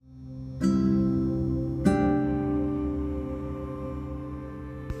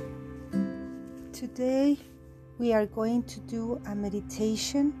Today we are going to do a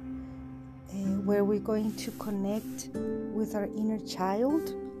meditation where we're going to connect with our inner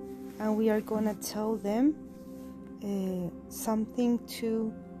child, and we are going to tell them something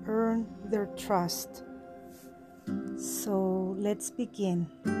to earn their trust. So let's begin.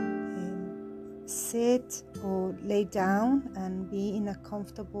 Sit or lay down and be in a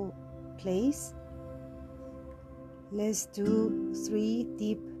comfortable place. Let's do 3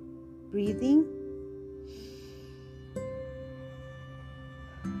 deep breathing.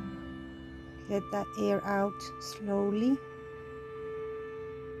 Let that air out slowly.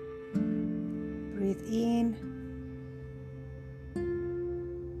 Breathe in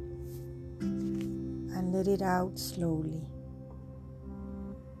and let it out slowly.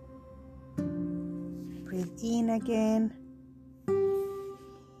 Breathe in again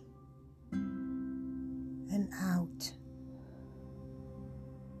and out.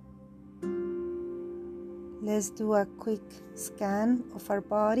 Let's do a quick scan of our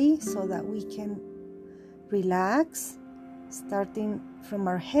body so that we can relax, starting from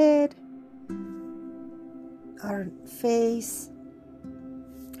our head, our face,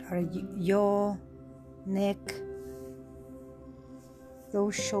 our jaw, neck,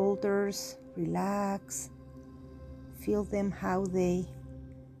 those shoulders. Relax. Feel them how they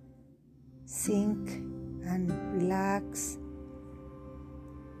sink and relax.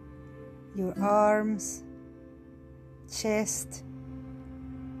 Your arms, chest.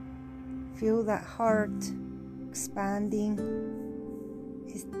 Feel that heart expanding.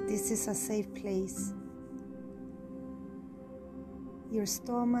 This is a safe place. Your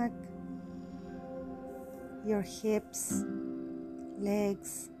stomach, your hips,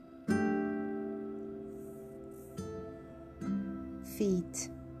 legs, feet.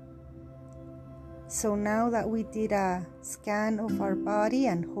 So now that we did a scan of our body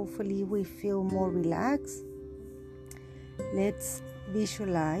and hopefully we feel more relaxed, let's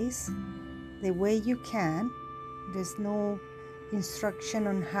visualize the way you can. There's no instruction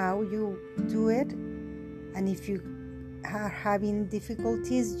on how you do it, and if you are having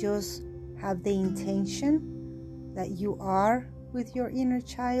difficulties, just have the intention that you are with your inner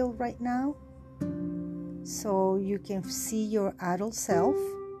child right now, so you can see your adult self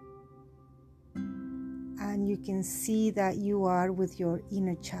and you can see that you are with your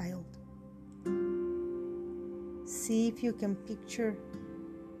inner child. See if you can picture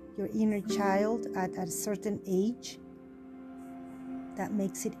your inner child at a certain age. That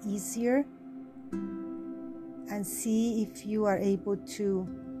makes it easier. And see if you are able to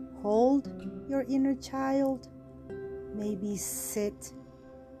hold your inner child. Maybe sit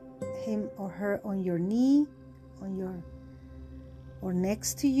him or her on your knee, or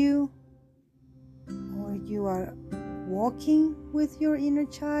next to you, or you are walking with your inner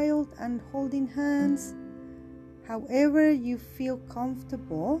child and holding hands. However you feel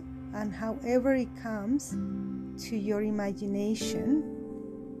comfortable and however it comes to your imagination,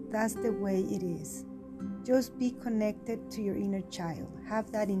 that's the way it is. Just be connected to your inner child.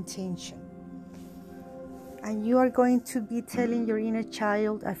 Have that intention. And you are going to be telling your inner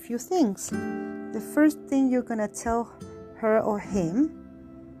child a few things. The first thing you're going to tell her or him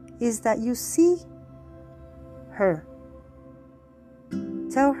is that you see her.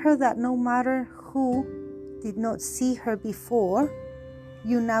 Tell her that no matter who did not see her before,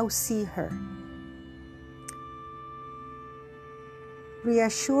 you now see her.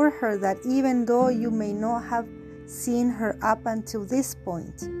 Reassure her that even though you may not have seen her up until this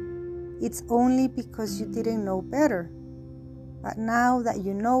point, it's only because you didn't know better. But now that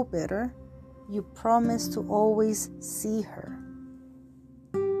you know better, you promise to always see her.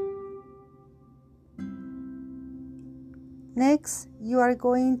 Next, you are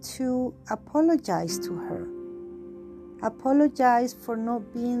going to apologize to her. Apologize for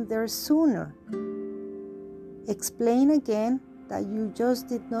not being there sooner. Explain again that you just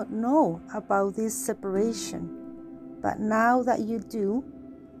did not know about this separation. But now that you do,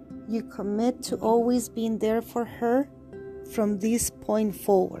 you commit to always being there for her from this point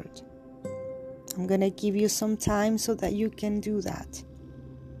forward. I'm going to give you some time so that you can do that.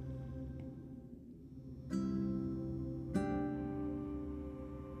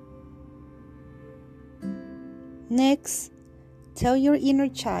 Next, tell your inner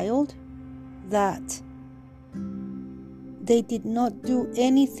child that they did not do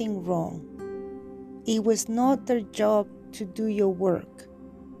anything wrong. It was not their job to do your work.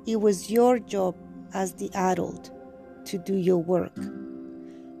 It was your job as the adult to do your work.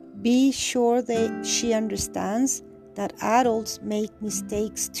 Be sure that she understands that adults make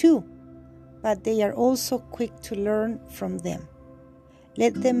mistakes too, but they are also quick to learn from them.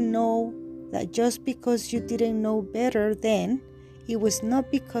 Let them know that just because you didn't know better then, it was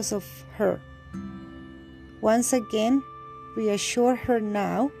not because of her. Once again, reassure her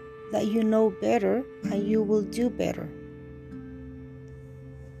now that you know better and you will do better.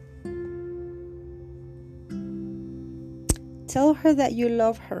 Tell her that you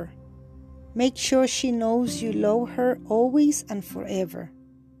love her. Make sure she knows you love her always and forever.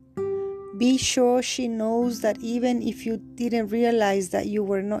 Be sure she knows that even if you didn't realize that you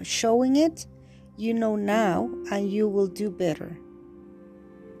were not showing it, you know now and you will do better.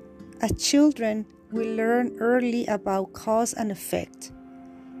 As children, we learn early about cause and effect.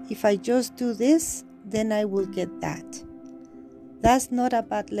 If I just do this, then I will get that. That's not a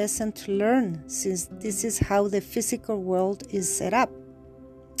bad lesson to learn, since this is how the physical world is set up.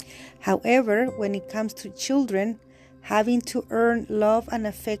 However, when it comes to children, having to earn love and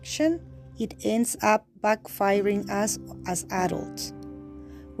affection, it ends up backfiring us as adults.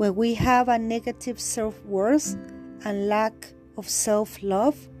 When we have a negative self-worth and lack of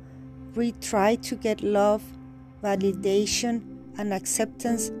self-love, we try to get love, validation, and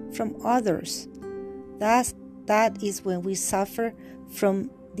acceptance from others. That is when we suffer from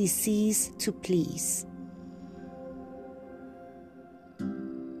disease to please.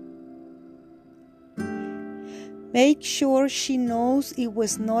 Make sure she knows it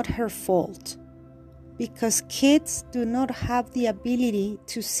was not her fault, because kids do not have the ability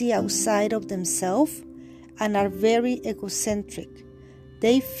to see outside of themselves and are very egocentric.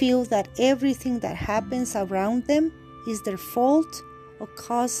 They feel that everything that happens around them is their fault or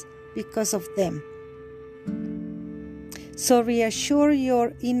caused because of them. So reassure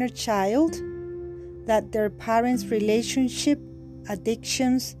your inner child that their parents' relationship,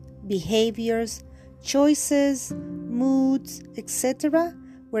 addictions, behaviors, choices, moods, etc.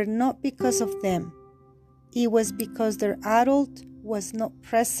 were not because of them. It was because their adult was not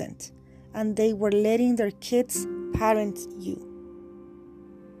present and they were letting their kids parent you.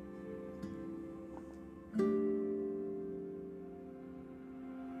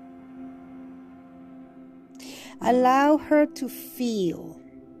 Allow her to feel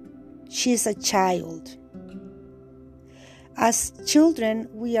she's a child. As children,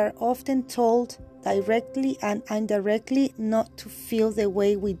 we are often told directly and indirectly not to feel the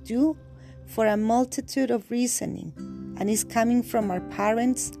way we do for a multitude of reasoning, and it's coming from our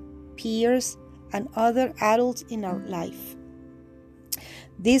parents, peers, and other adults in our life.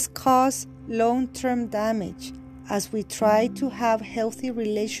 This causes long-term damage as we try to have healthy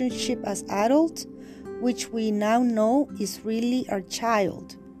relationship as adults, which we now know is really our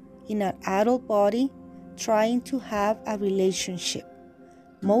child in an adult body trying to have a relationship,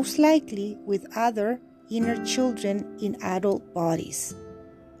 most likely with other inner children in adult bodies.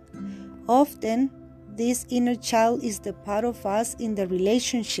 Often, this inner child is the part of us in the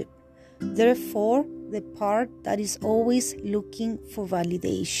relationship, therefore the part that is always looking for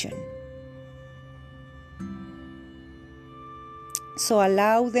validation. So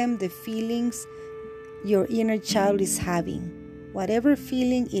allow them the feelings your inner child is having. Whatever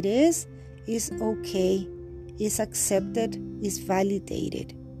feeling it is okay, is accepted, is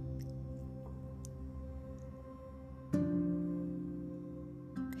validated.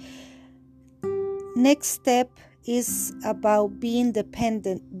 Next step is about being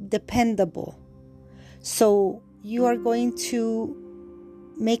dependable. So you are going to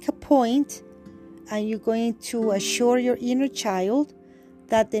make a point and you're going to assure your inner child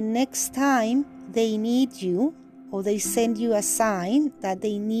that the next time they need you or they send you a sign that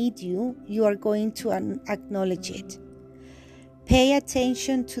they need you, you are going to acknowledge it. Pay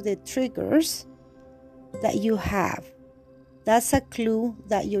attention to the triggers that you have. That's a clue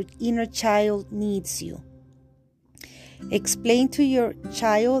that your inner child needs you. Explain to your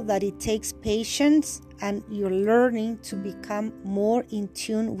child that it takes patience and you're learning to become more in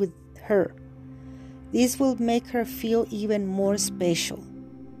tune with her. This will make her feel even more special.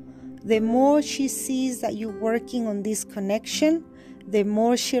 The more she sees that you're working on this connection, the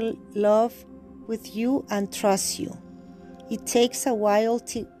more she'll love with you and trust you. It takes a while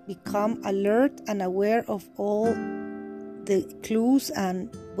to become alert and aware of all the clues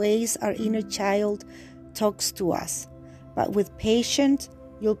and ways our inner child talks to us. But with patience,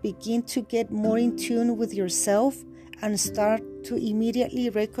 you'll begin to get more in tune with yourself and start to immediately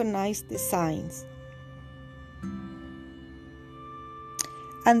recognize the signs.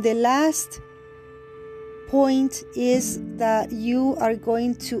 And the last point is that you are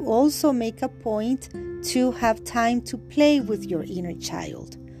going to also make a point to have time to play with your inner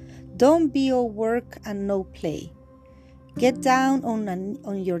child. Don't be all work and no play. Get down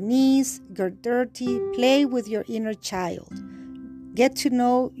on your knees, get dirty, play with your inner child. Get to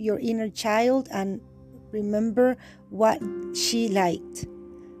know your inner child and remember what she liked.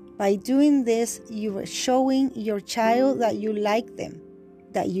 By doing this, you are showing your child that you like them,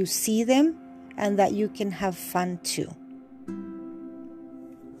 that you see them, and that you can have fun too.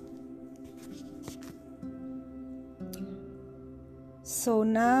 So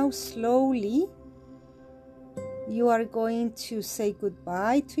now slowly, you are going to say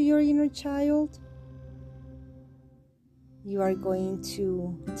goodbye to your inner child. You are going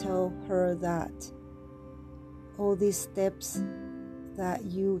to tell her that all these steps that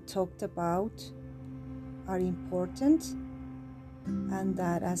you talked about are important, and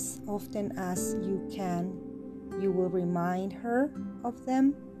that as often as you can, you will remind her of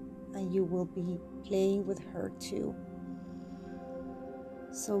them, and you will be playing with her too.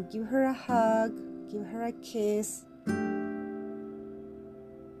 So give her a hug, give her a kiss,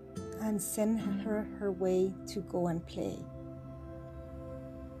 and send her her way to go and play.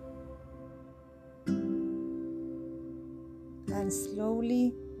 And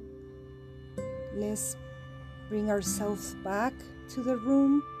slowly, let's bring ourselves back to the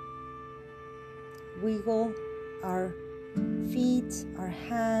room. Wiggle our feet, our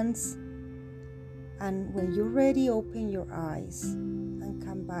hands, and when you're ready, open your eyes and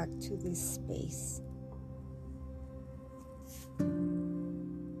come back to this space.